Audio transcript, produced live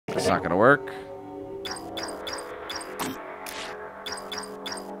not gonna work.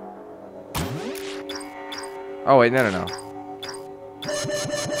 Oh wait, no.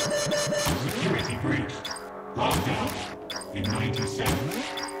 Security breach. Lockdown in 90 seconds.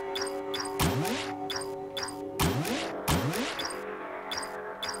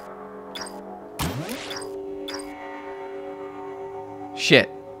 Shit.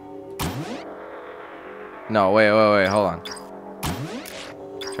 No, wait, hold on.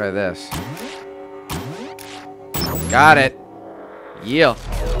 Try this. Got it. Yeah.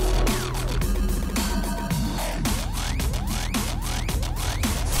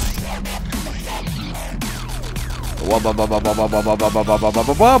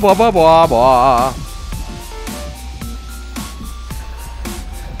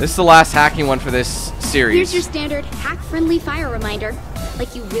 This is the last hacking one for this series. Here's your standard hack-friendly fire reminder.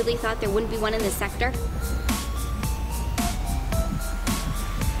 Like you really thought there wouldn't be one in this sector?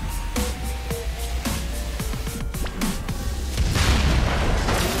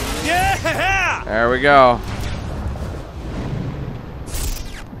 Yeah! There we go.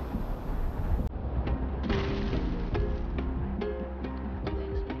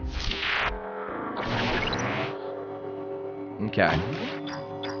 Okay.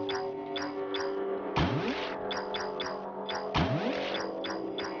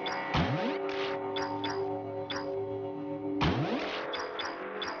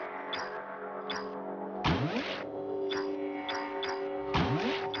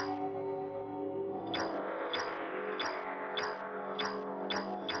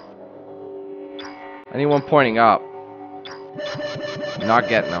 Anyone pointing up? Not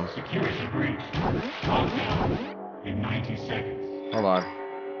getting them. Security breach. Lockdown in 90 seconds. Hold on.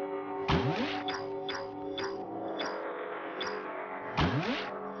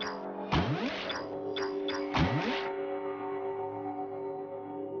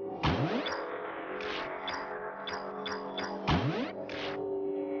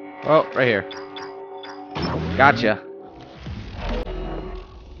 Oh, right here. Gotcha.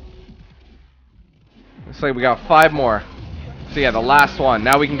 Looks like we got 5 more. So yeah, the last one.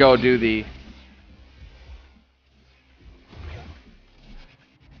 Now we can go do the...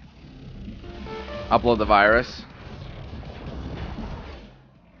 upload the virus.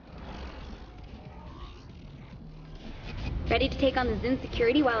 Ready to take on the Zin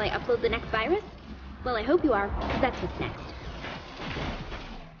security while I upload the next virus? Well, I hope you are, because that's what's next.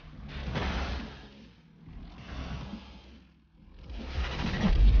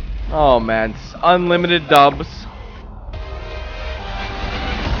 Oh man, it's unlimited dubs.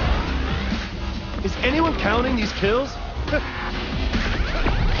 Is anyone counting these kills?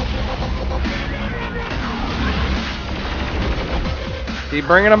 Keep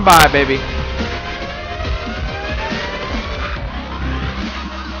bringing them by, baby.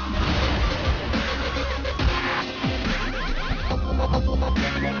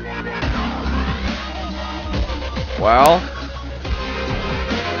 Well.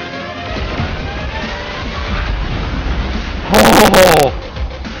 Oh!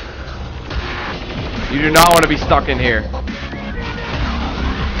 You do not want to be stuck in here.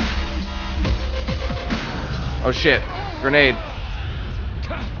 Oh shit. Grenade.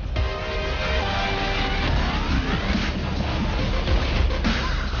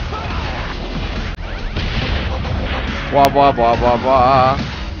 Blah blah blah blah blah.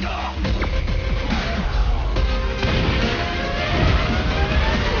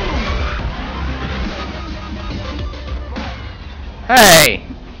 Hey!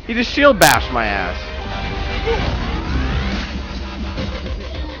 He just shield bashed my ass.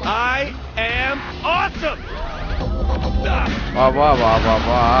 I am awesome! Blah blah blah blah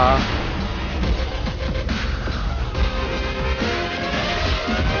blah.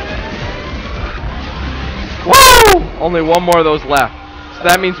 Woo! Only one more of those left. So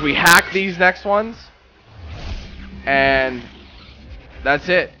that means we hack these next ones. And that's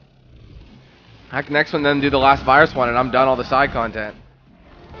it. Hack the next one, then do the last virus one, and I'm done all the side content.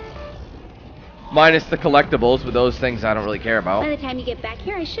 Minus the collectibles, but those things I don't really care about. By the time you get back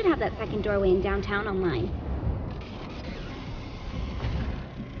here, I should have that second doorway in downtown online.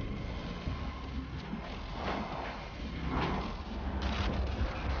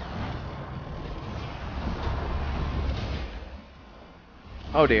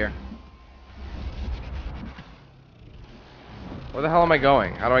 Oh dear. Where the hell am I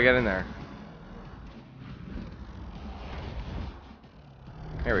going? How do I get in there?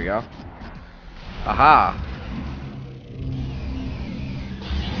 Here we go. Aha!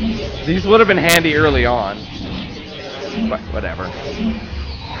 These would have been handy early on. But whatever.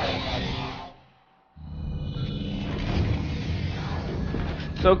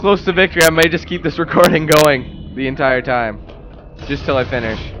 So close to victory, I may just keep this recording going the entire time. Just till I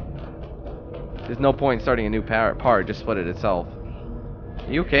finish. There's no point in starting a new part, just split it itself.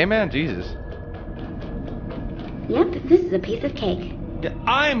 You okay, man? Jesus. Yep, this is a piece of cake.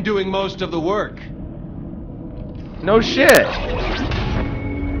 I'm doing most of the work. No shit!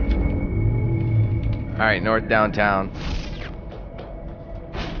 Alright, north downtown.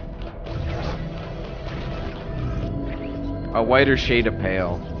 A whiter shade of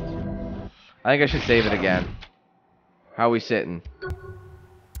pale. I think I should save it again. How are we sitting?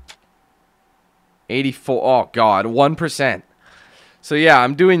 84. Oh god, 1%. So yeah,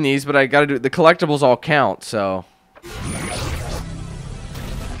 I'm doing these, but I gotta do the collectibles all count, so.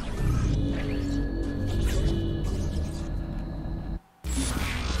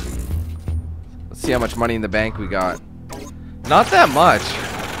 Let's see how much money in the bank we got. Not that much.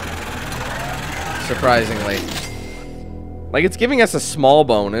 Surprisingly. Like, it's giving us a small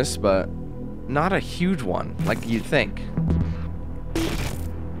bonus, but not a huge one, like you'd think.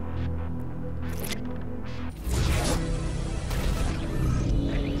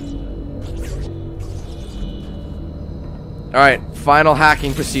 Alright, final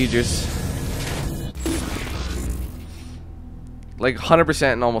hacking procedures. Like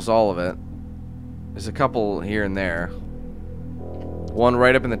 100% in almost all of it. There's a couple here and there. One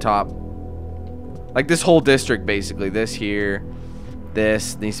right up in the top. Like this whole district, basically. This here.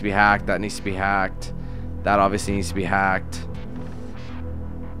 This needs to be hacked. That needs to be hacked. That obviously needs to be hacked.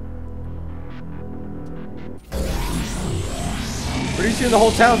 Pretty soon the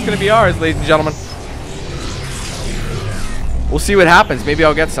whole town's gonna be ours, ladies and gentlemen. We'll see what happens. Maybe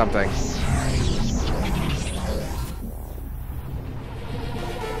I'll get something.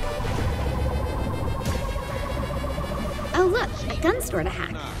 Oh look, a gun store to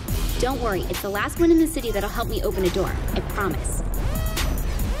hack. Don't worry, it's the last one in the city that'll help me open a door. I promise.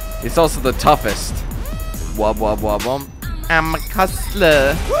 It's also the toughest. Wub wub wub wub. I'm a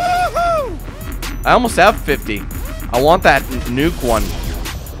hustler. Woohoo! I almost have 50. I want that nuke one.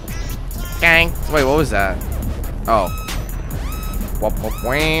 Gang. Wait, what was that? Oh. Wop wop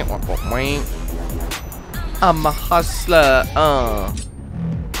wait, wop wop wait. I'm a hustler.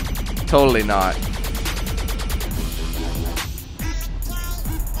 Totally not.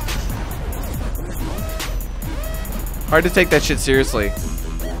 Hard to take that shit seriously.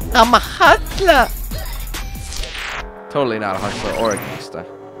 I'm a hustler. Totally not a hustler or a gangster.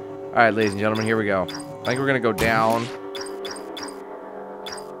 Alright, ladies and gentlemen, here we go. I think we're gonna go down.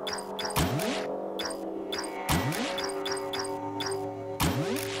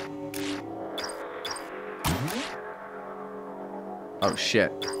 Oh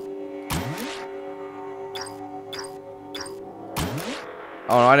shit.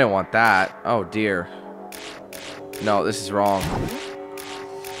 Oh no, I didn't want that. Oh dear. No, this is wrong.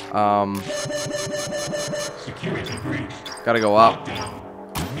 Security breach. Gotta go up.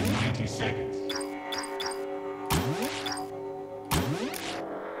 Lockdown in 90 seconds.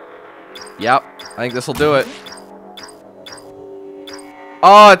 Yep, I think this will do it.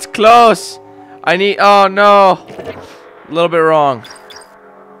 Oh, it's close. I need. Oh no, a little bit wrong.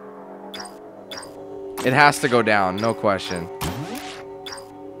 It has to go down, no question.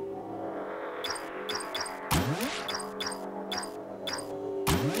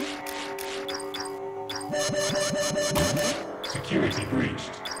 Security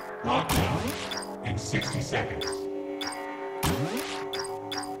breached. Lockdown in 60 seconds.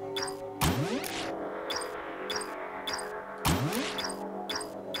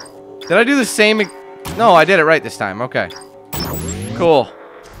 Did I do the same? No, I did it right this time. Okay. Cool.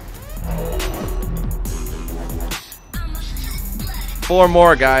 4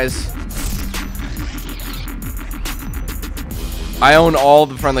 more, guys. I own all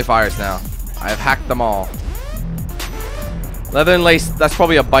the friendly fires now. I've hacked them all. Leather and Lace, that's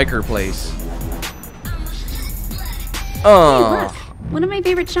probably a biker place. Hey, look! One of my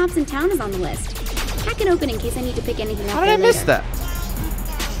favorite shops in town is on the list. Hack it open in case I need to pick anything up. How did I miss that?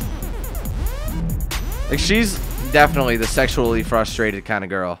 Like, she's definitely the sexually frustrated kind of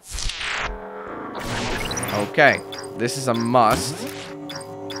girl. Okay, this is a must.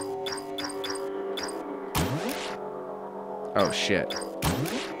 Oh shit.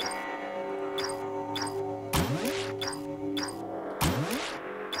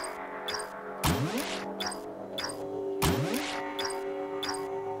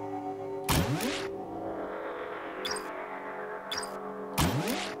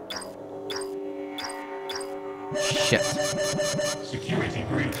 Shit. Security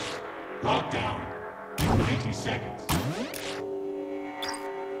breach. Lockdown in 90 seconds.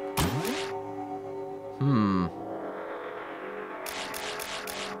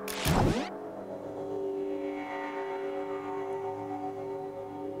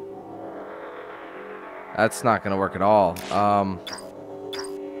 That's not gonna work at all.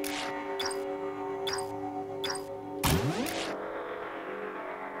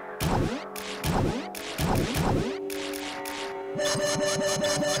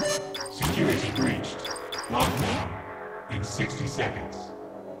 Security breached. Lockdown in 60 seconds.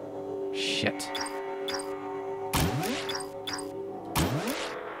 Shit.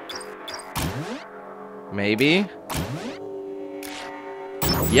 Maybe.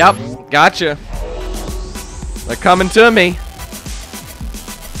 Yep, gotcha. They're coming to me.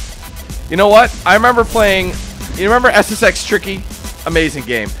 You know what? I remember playing. You remember SSX Tricky? Amazing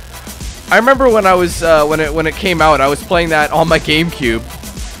game. I remember when I was when it came out, I was playing that on my GameCube,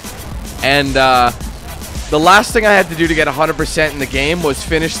 and the last thing I had to do to get 100% in the game was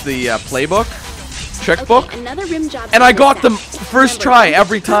finish the playbook, trick book, another rim job, and I got them first try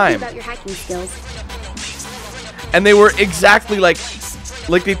every time. About your hacking skills. And they were exactly like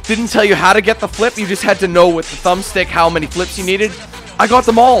they didn't tell you how to get the flip. You just had to know with the thumbstick how many flips you needed. I got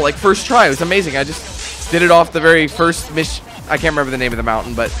them all like first try. It was amazing. I just did it off the very first mission. I can't remember the name of the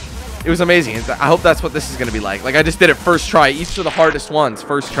mountain, but it was amazing. I hope that's what this is going to be like. Like, I just did it first try. Each of the hardest ones,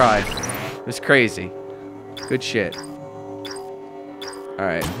 first try. It was crazy. Good shit. All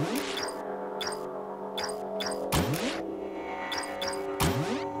right.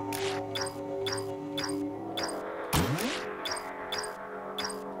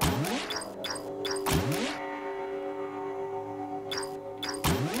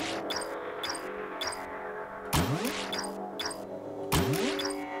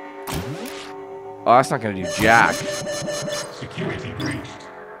 Oh, that's not going to do jack. Security breached.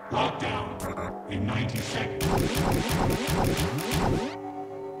 Lockdown in 90 seconds.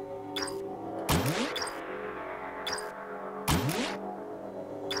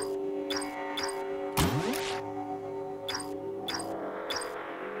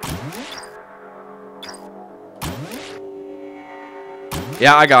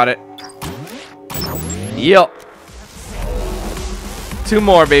 Yeah, I got it. Yep. 2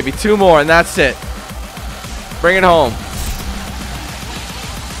 more, baby. 2 more, and that's it. Bring it home.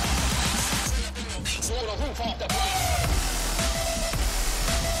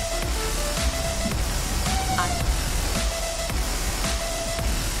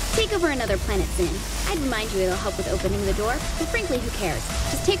 Take over another planet soon. I'd remind you it'll help with opening the door, but frankly, who cares?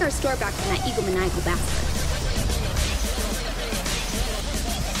 Just take our store back from that egomaniacal bastard.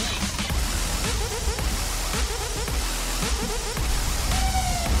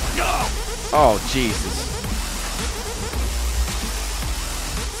 Oh, Jesus.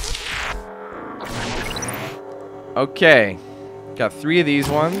 Okay. Got 3 of these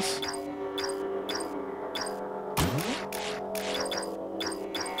ones.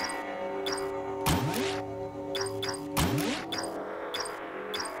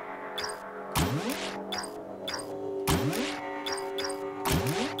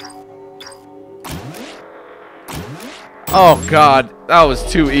 Oh, God. That was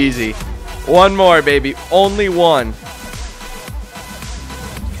too easy. 1 more, baby. Only 1.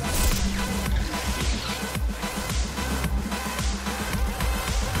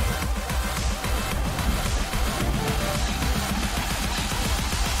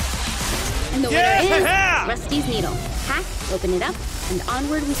 And the winner is Rusty's Needle. Hack, open it up, and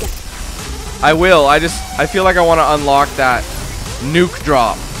onward we go. I will. I feel like I want to unlock that nuke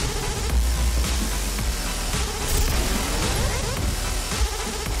drop.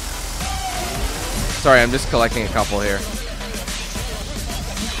 Sorry, I'm just collecting a couple here.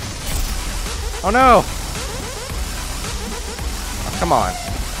 Oh no! Oh, come on.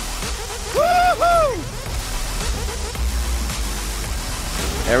 Woohoo!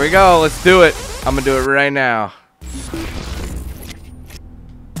 There we go. Let's do it. I'm gonna do it right now.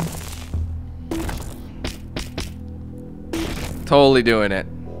 Totally doing it.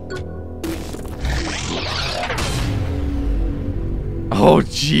 Oh,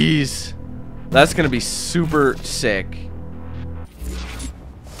 jeez. That's gonna be super sick.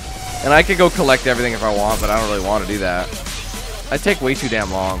 And I could go collect everything if I want, but I don't really want to do that. I take way too damn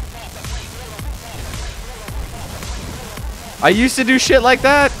long. I used to do shit like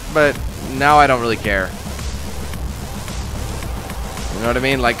that, but now I don't really care. You know what I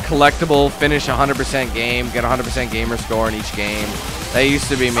mean? Like collectible, finish 100% game, get 100% gamer score in each game. That used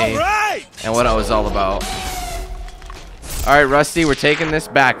to be me. And what I was all about. Alright, Rusty, we're taking this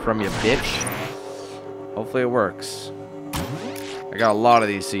back from you, bitch. Hopefully it works. I got a lot of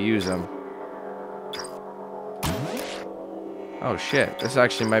these to use them. Oh shit, this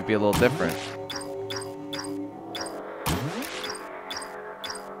actually might be a little different.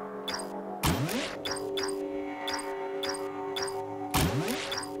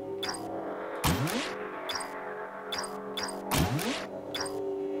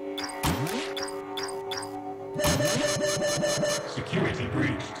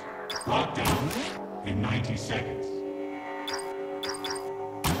 seconds.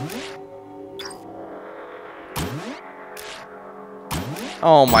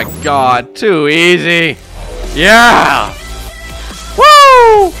 Oh my god, too easy. Yeah!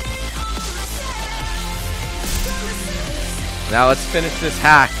 Woo! Now let's finish this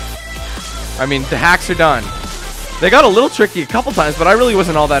hack. I mean, the hacks are done. They got a little tricky a couple times, but I really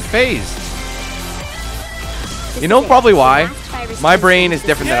wasn't all that phased. You know probably why? My brain is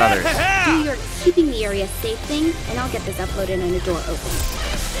different than others. Do your keeping the area safe thing, and I'll get this uploaded and a door open.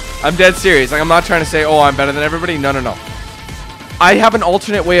 I'm dead serious. Like, I'm not trying to say, oh, I'm better than everybody. No, no, no. I have an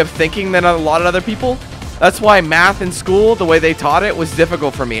alternate way of thinking than a lot of other people. That's why math in school, the way they taught it, was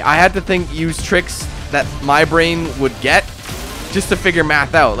difficult for me. I had to use tricks that my brain would get just to figure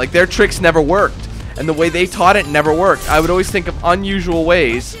math out. Like, their tricks never worked, and the way they taught it never worked. I would always think of unusual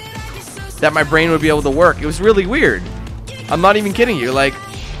ways that my brain would be able to work. It was really weird. I'm not even kidding you. Like,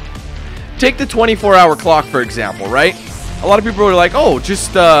 take the 24-hour clock, for example, right? A lot of people are like, oh,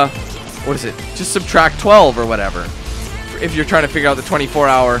 just, what is it? Just subtract 12 or whatever. If you're trying to figure out the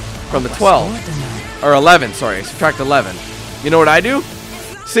 24-hour from the 12. Or 11, sorry. Subtract 11. You know what I do?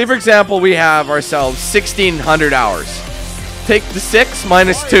 Say, for example, we have ourselves 1,600 hours. Take the 6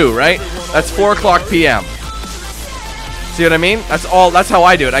 minus 2, right? That's 4 o'clock p.m. See what I mean? That's how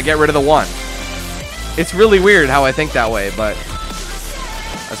I do it. I get rid of the 1. It's really weird how I think that way, but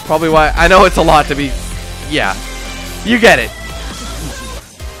that's probably why. I know it's a lot to be. Yeah. You get it.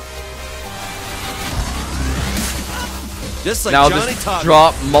 Just like now Johnny just Toggle.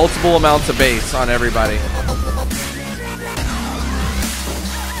 drop multiple amounts of bass on everybody.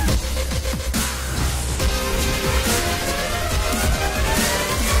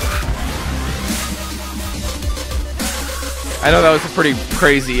 I know that was a pretty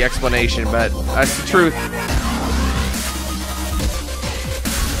crazy explanation, but that's the truth.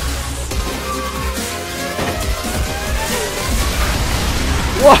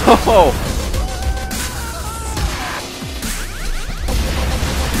 Whoa!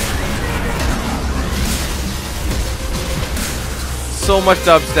 So much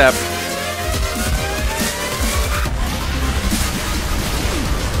dubstep.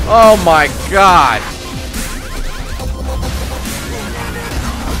 Oh my god.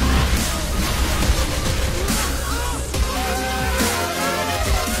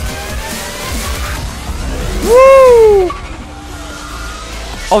 Woo!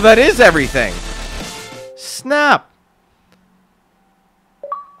 Oh, that is everything. Snap.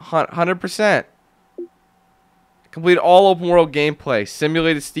 100%. Complete all open world gameplay.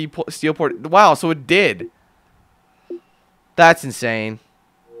 Simulated Steelport. Wow, so it did. That's insane.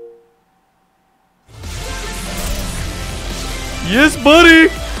 Yes, buddy.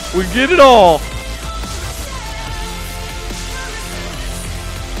 We get it all.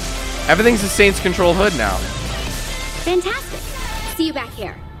 Everything's the Saints Control HUD now. Fantastic. See you back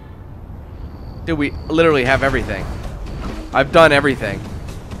here. Dude, we literally have everything. I've done everything.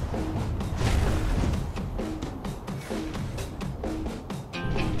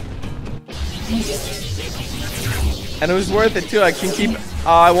 And it was worth it too. I can keep.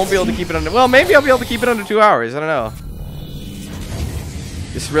 I won't be able to keep it under. Well, maybe I'll be able to keep it under 2 hours. I don't know.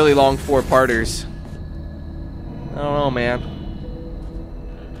 Just really long 4-parters. I don't know, man.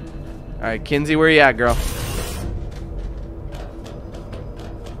 All right, Kinsey, where you at, girl?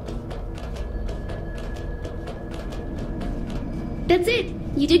 That's it.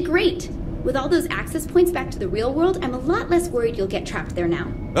 You did great. With all those access points back to the real world, I'm a lot less worried you'll get trapped there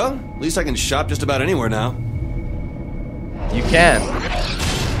now. Well, at least I can shop just about anywhere now. You can.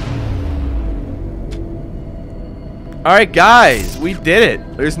 Alright, guys. We did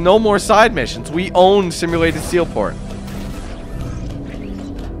it. There's no more side missions. We own Simulated Steelport.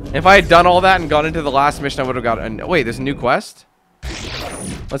 If I had done all that and gone into the last mission, I would have got... Wait, there's a new quest?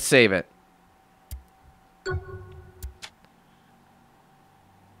 Let's save it.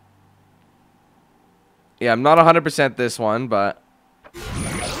 Yeah, I'm not 100% this one, but...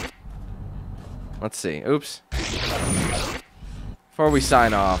 Let's see. Oops. Before we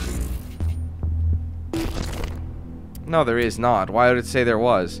sign off. No, there is not. Why would it say there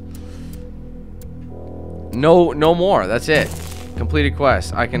was? No more. That's it. Completed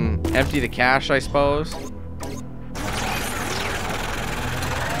quest. I can empty the cache, I suppose.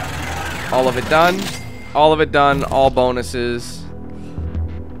 All of it done. All of it done. All bonuses.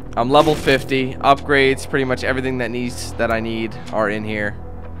 I'm level 50. Upgrades. Pretty much everything that I need are in here.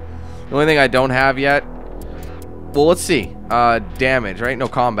 The only thing I don't have yet. Well, let's see. Damage, right? No,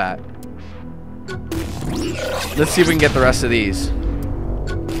 combat. Let's see if we can get the rest of these.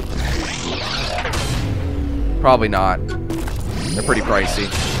 Probably not. They're pretty pricey.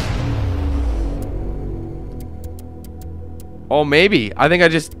 Oh, maybe. I think I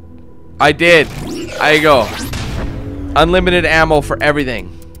did. There you go. Unlimited ammo for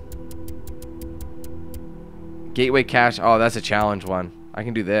everything. Gateway cache. Oh, that's a challenge one. I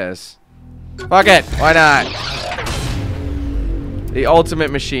can do this. Fuck it. Why not? The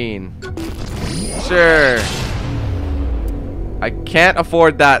ultimate machine. Sure. I can't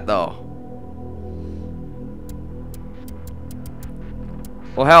afford that, though.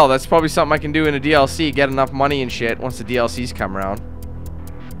 Well, hell, that's probably something I can do in a DLC. Get enough money and shit once the DLCs come around.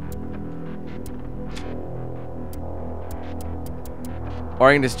 Or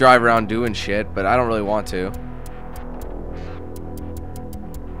I can just drive around doing shit, but I don't really want to.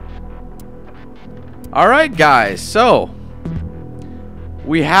 Alright, guys. So,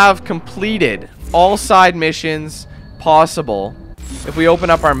 we have completed all side missions possible. If we open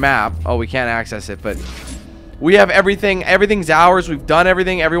up our map... Oh, we can't access it, but... We have everything. Everything's ours. We've done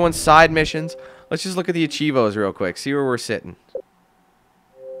everything. Everyone's side missions. Let's just look at the achievos real quick. See where we're sitting.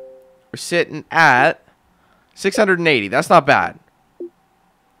 We're sitting at 680. That's not bad.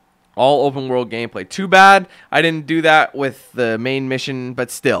 All open world gameplay. Too bad I didn't do that with the main mission, but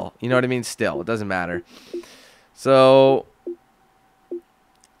still. You know what I mean? Still. It doesn't matter. So,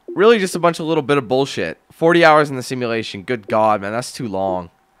 really just a bunch of little bit of bullshit. 40 hours in the simulation. Good God, man. That's too long.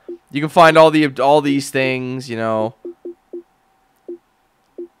 You can find all these things, you know.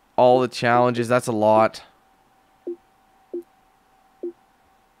 All the challenges. That's a lot.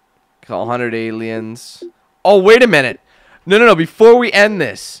 Kill 100 aliens. Oh, wait a minute. No. Before we end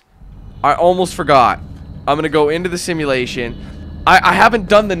this, I almost forgot. I'm going to go into the simulation. I haven't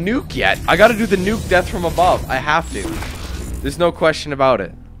done the nuke yet. I got to do the nuke death from above. I have to. There's no question about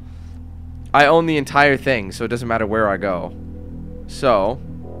it. I own the entire thing, so it doesn't matter where I go. So...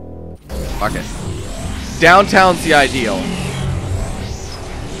 Fuck it. Downtown's the ideal.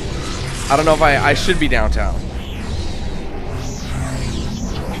 I don't know if I should be downtown.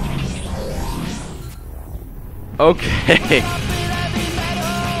 Okay.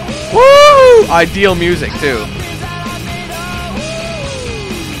 Woo! Ideal music, too.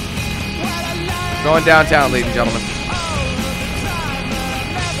 Going downtown, ladies and gentlemen.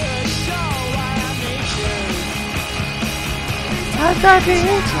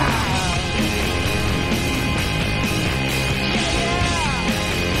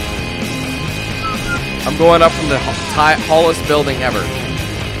 I'm going up from the tallest building ever.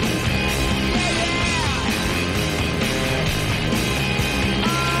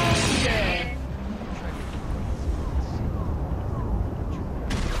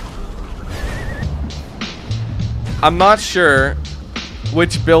 I'm not sure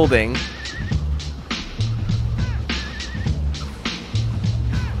which building.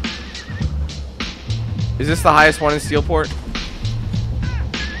 Is this the highest one in Steelport?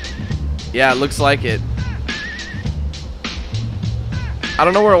 Yeah, it looks like it. I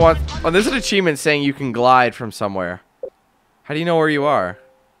don't know where it wants. Oh, there's an achievement saying you can glide from somewhere. How do you know where you are?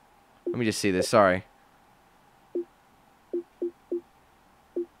 Let me just see this. Sorry.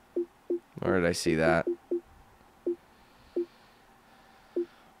 Where did I see that?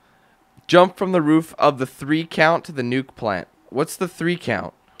 Jump from the roof of the 3 count to the nuke plant. What's the 3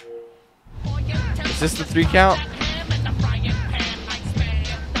 count? Is this the 3 count?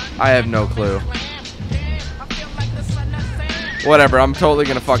 I have no clue. Whatever, I'm totally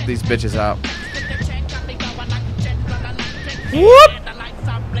gonna fuck these bitches up. Whoop!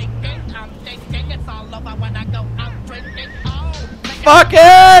 Fuck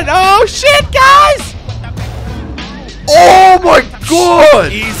it! Oh shit, guys! Oh my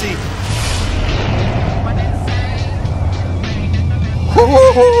god! Easy.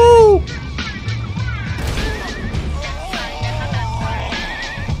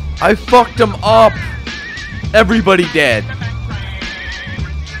 I fucked him up. Everybody dead.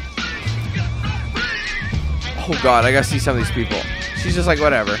 Oh god, I gotta see some of these people. She's just like,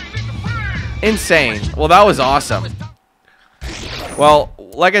 whatever. Insane. Well, that was awesome. Well,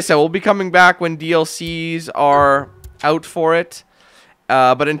 like I said, we'll be coming back when DLCs are out for it.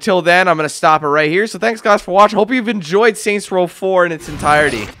 But until then, I'm going to stop it right here. So thanks, guys, for watching. Hope you've enjoyed Saints Row 4 in its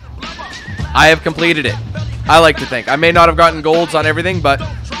entirety. I have completed it. I like to think. I may not have gotten golds on everything, but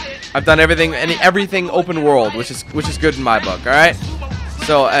I've done everything open world, which is good in my book, all right?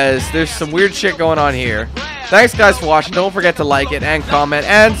 So as there's some weird shit going on here. Thanks, guys, for watching. Don't forget to like it and comment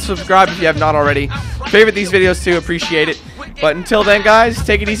and subscribe if you have not already. Favorite these videos too. Appreciate it. But until then, guys,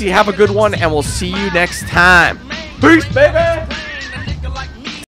 take it easy. Have a good one, and we'll see you next time. Peace, baby!